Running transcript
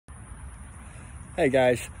Hey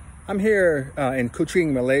guys, I'm here in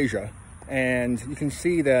Kuching, Malaysia, and you can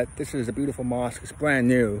see that this is a beautiful mosque. It's brand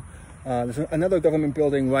new. There's another government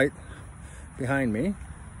building right behind me. I'm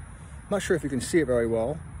not sure if you can see it very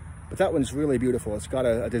well, but that one's really beautiful. It's got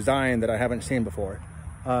a design that I haven't seen before.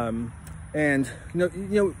 And you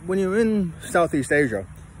know, when you're in Southeast Asia,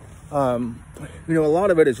 a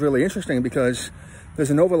lot of it is really interesting because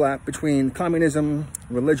there's an overlap between communism,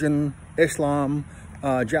 religion, Islam,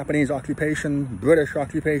 Japanese occupation, British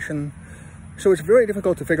occupation. So it's very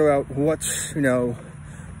difficult to figure out what's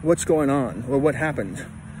going on or what happened.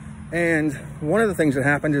 And one of the things that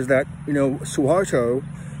happened is that, Suharto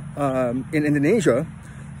in Indonesia,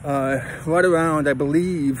 right around, I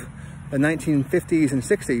believe, the 1950s and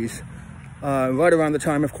 60s, right around the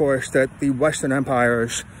time, of course, that the Western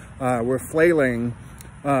empires were flailing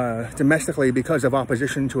domestically because of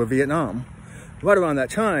opposition to Vietnam. Right around that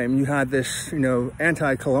time, you had this,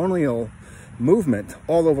 anti-colonial movement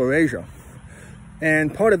all over Asia.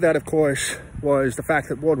 And part of that, of course, was the fact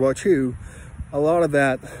that World War II, a lot of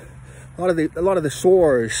the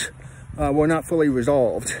sores were not fully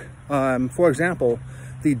resolved. For example,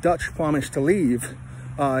 the Dutch promised to leave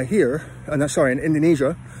in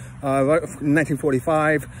Indonesia, in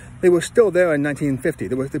 1945. They were still there in 1950.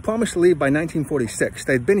 They promised to leave by 1946.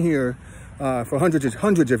 They'd been here for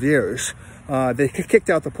hundreds of years. They kicked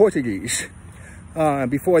out the Portuguese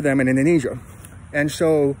before them in Indonesia. And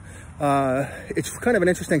so it's kind of an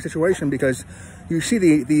interesting situation because you see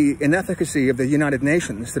the inefficacy of the United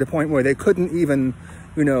Nations to the point where they couldn't even,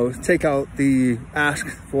 take out the ask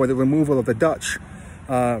for the removal of the Dutch,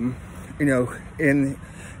 in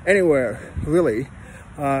anywhere really.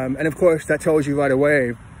 And of course, that tells you right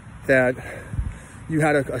away that you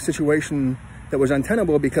had a situation that was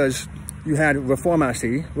untenable because you had reform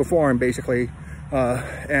basically,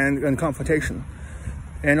 and confrontation.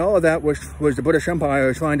 And all of that was the British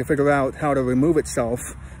Empire trying to figure out how to remove itself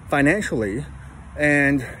financially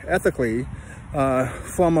and ethically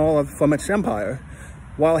from its empire,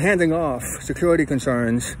 while handing off security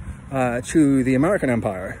concerns to the American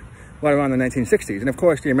Empire right around the 1960s. And of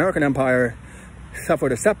course, the American Empire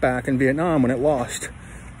suffered a setback in Vietnam when it lost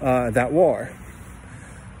that war.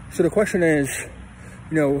 So the question is,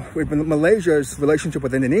 Malaysia's relationship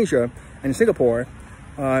with Indonesia and Singapore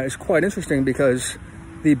is quite interesting because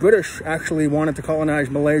the British actually wanted to colonize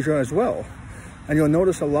Malaysia as well. And you'll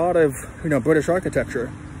notice a lot of, British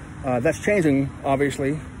architecture. That's changing,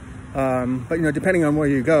 obviously. But, depending on where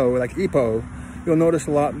you go, like Ipoh, you'll notice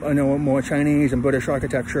a lot, more Chinese and British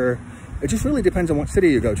architecture. It just really depends on what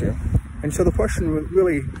city you go to. And so the question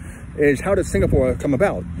really is, how did Singapore come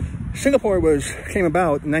about? Singapore came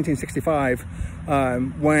about in 1965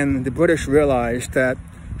 when the British realized that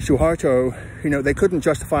Suharto, they couldn't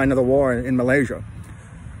justify another war in Malaysia.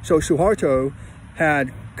 So Suharto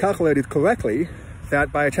had calculated correctly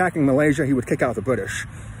that by attacking Malaysia, he would kick out the British.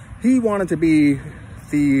 He wanted to be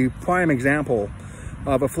the prime example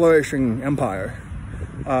of a flourishing empire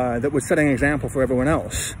that was setting an example for everyone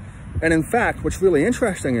else. And in fact, what's really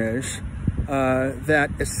interesting is that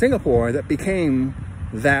it's Singapore that became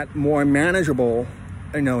that more manageable,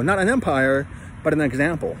 not an empire, but an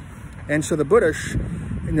example. And so the British,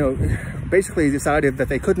 basically decided that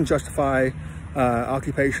they couldn't justify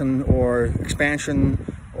occupation or expansion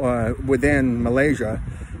within Malaysia,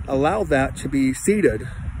 allowed that to be ceded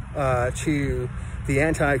to the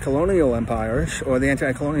anti-colonial empires or the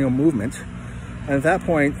anti-colonial movement, and at that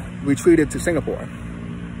point retreated to Singapore.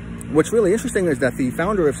 What's really interesting is that the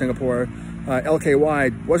founder of Singapore,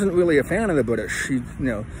 LKY, wasn't really a fan of the British.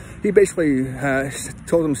 He basically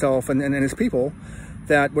told himself and his people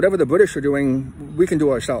that whatever the British are doing, we can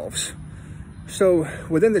do ourselves. So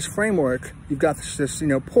within this framework, you've got this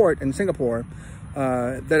port in Singapore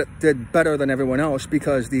that did better than everyone else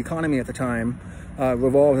because the economy at the time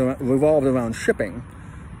revolved around shipping.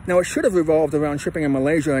 Now, it should have revolved around shipping in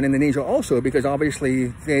Malaysia and Indonesia also, because obviously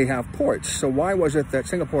they have ports. So why was it that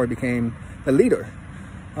Singapore became the leader?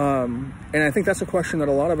 And I think that's a question that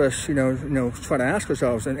a lot of us, try to ask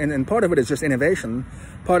ourselves. And part of it is just innovation.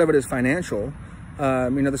 Part of it is financial.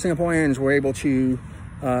 The Singaporeans were able to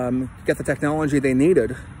get the technology they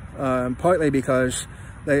needed, partly because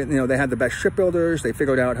they had the best shipbuilders. They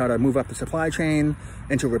figured out how to move up the supply chain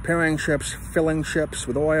into repairing ships, filling ships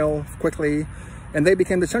with oil quickly, and they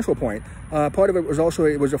became the central point. Part of it was also,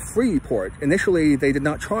 it was a free port. Initially, they did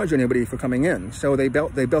not charge anybody for coming in, so they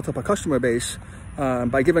built up a customer base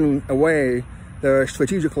by giving away their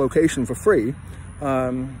strategic location for free.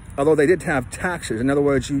 Although they did have taxes. In other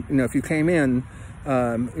words, if you came in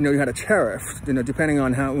you had a tariff, depending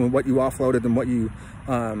on what you offloaded and what you,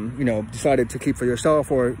 decided to keep for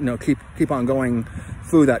yourself, or, keep on going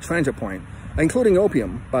through that transit point, including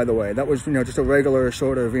opium, by the way. That was, just a regular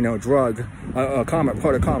sort of, drug,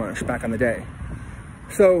 part of commerce back in the day.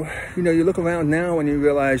 So, you look around now and you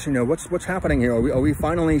realize, what's happening here? Are we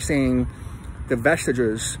finally seeing the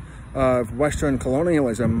vestiges of Western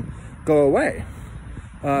colonialism go away?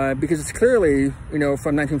 Because it's clearly,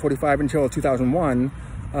 from 1945 until 2001,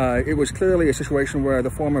 it was clearly a situation where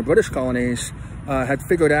the former British colonies had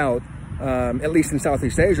figured out, at least in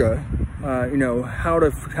Southeast Asia, how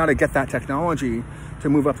to get that technology to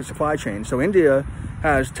move up the supply chain. So India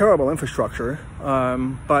has terrible infrastructure,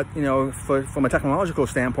 but from a technological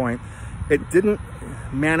standpoint, it didn't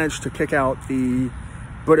manage to kick out the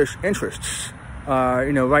British interests.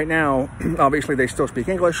 Right now, obviously they still speak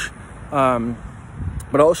English,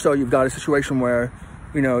 but also you've got a situation where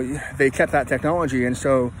they kept that technology, and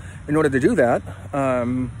so in order to do that,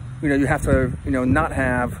 you have to you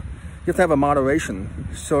have to have a moderation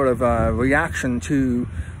sort of reaction to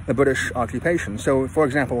the British occupation. So, for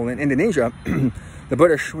example, in Indonesia, the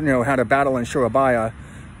British, had a battle in Surabaya,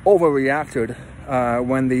 overreacted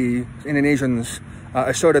when the Indonesians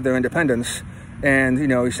asserted their independence, and,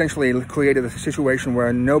 essentially created a situation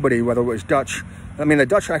where nobody, whether it was Dutch, the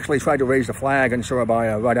Dutch actually tried to raise the flag in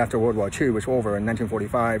Surabaya right after World War II was over in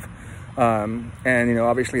 1945. And,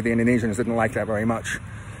 obviously the Indonesians didn't like that very much.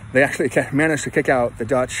 They actually managed to kick out the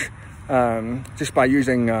Dutch just by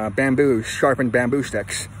using sharpened bamboo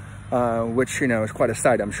sticks, which, is quite a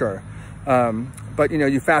sight, I'm sure. But,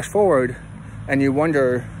 you fast forward and you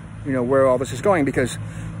wonder, where all this is going, because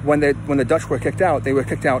when the Dutch were kicked out, they were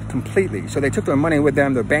kicked out completely. So they took their money with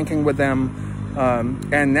them, their banking with them.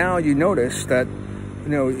 And now you notice that,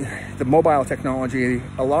 the mobile technology,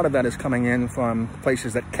 a lot of that is coming in from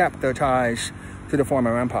places that kept their ties to the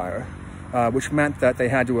former empire, which meant that they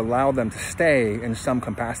had to allow them to stay in some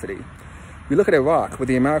capacity. You look at Iraq with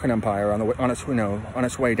the American empire on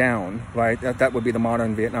its way down, right? That would be the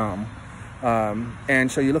modern Vietnam.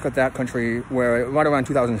 And so you look at that country where right around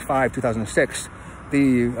 2005, 2006,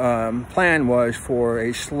 the plan was for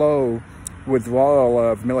a slow withdrawal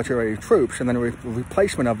of military troops and then a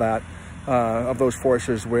replacement of that, of those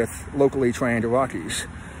forces with locally trained Iraqis.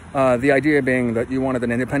 The idea being that you wanted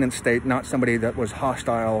an independent state, not somebody that was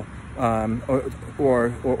hostile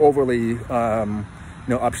or overly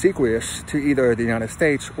obsequious to either the United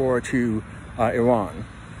States or to Iran.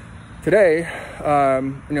 Today,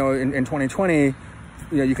 in 2020,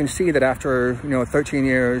 you can see that after 13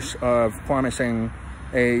 years of promising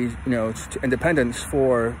independence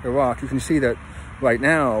for Iraq, you can see that right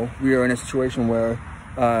now we are in a situation where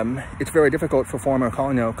it's very difficult for former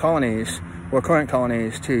colonies or current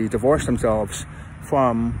colonies to divorce themselves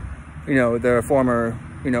from their former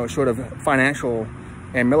sort of financial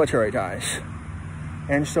and military ties.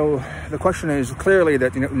 And so the question is clearly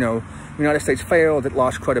that the United States failed, it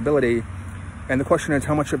lost credibility, and the question is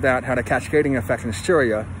how much of that had a cascading effect in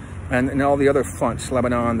Syria and all the other fronts,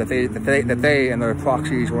 Lebanon, that they and their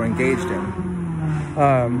proxies were engaged in.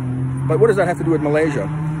 But what does that have to do with Malaysia?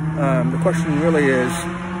 The question really is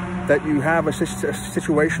that you have a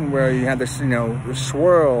situation where you have this, these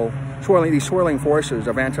swirling forces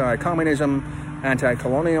of anti-communism,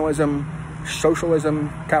 anti-colonialism, socialism,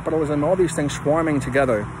 capitalism, all these things swarming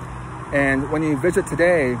together. And when you visit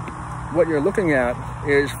today, what you're looking at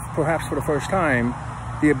is, perhaps for the first time,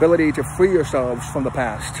 the ability to free yourselves from the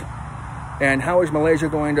past. And how is Malaysia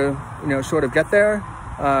going to, sort of get there?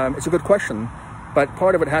 It's a good question, but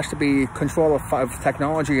part of it has to be control of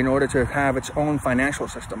technology in order to have its own financial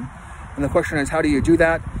system. And the question is, how do you do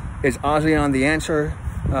that? Is ASEAN the answer?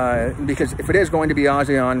 Because if it is going to be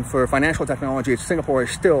ASEAN for financial technology, Singapore is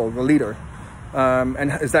still the leader.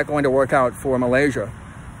 And is that going to work out for Malaysia?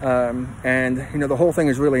 And the whole thing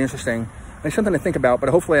is really interesting. It's something to think about, but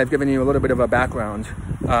hopefully I've given you a little bit of a background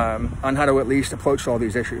on how to at least approach all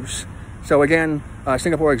these issues. So again,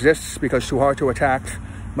 Singapore exists because Suharto attacked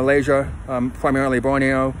Malaysia, primarily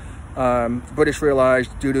Borneo. The British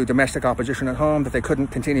realized, due to domestic opposition at home, that they couldn't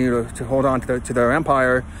continue to hold on to their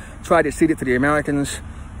empire, tried to cede it to the Americans.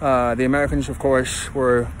 The Americans, of course,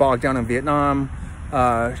 were bogged down in Vietnam,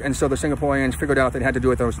 and so the Singaporeans figured out they had to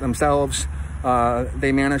do it themselves.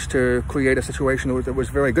 They managed to create a situation that was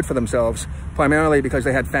very good for themselves, primarily because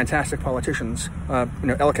they had fantastic politicians,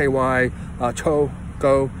 LKY, To,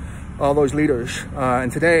 Go, all those leaders.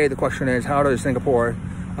 And today the question is, how does Singapore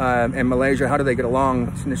and Malaysia, how do they get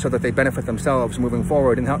along so that they benefit themselves moving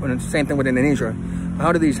forward? And the same thing with Indonesia.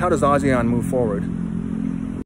 How does ASEAN move forward?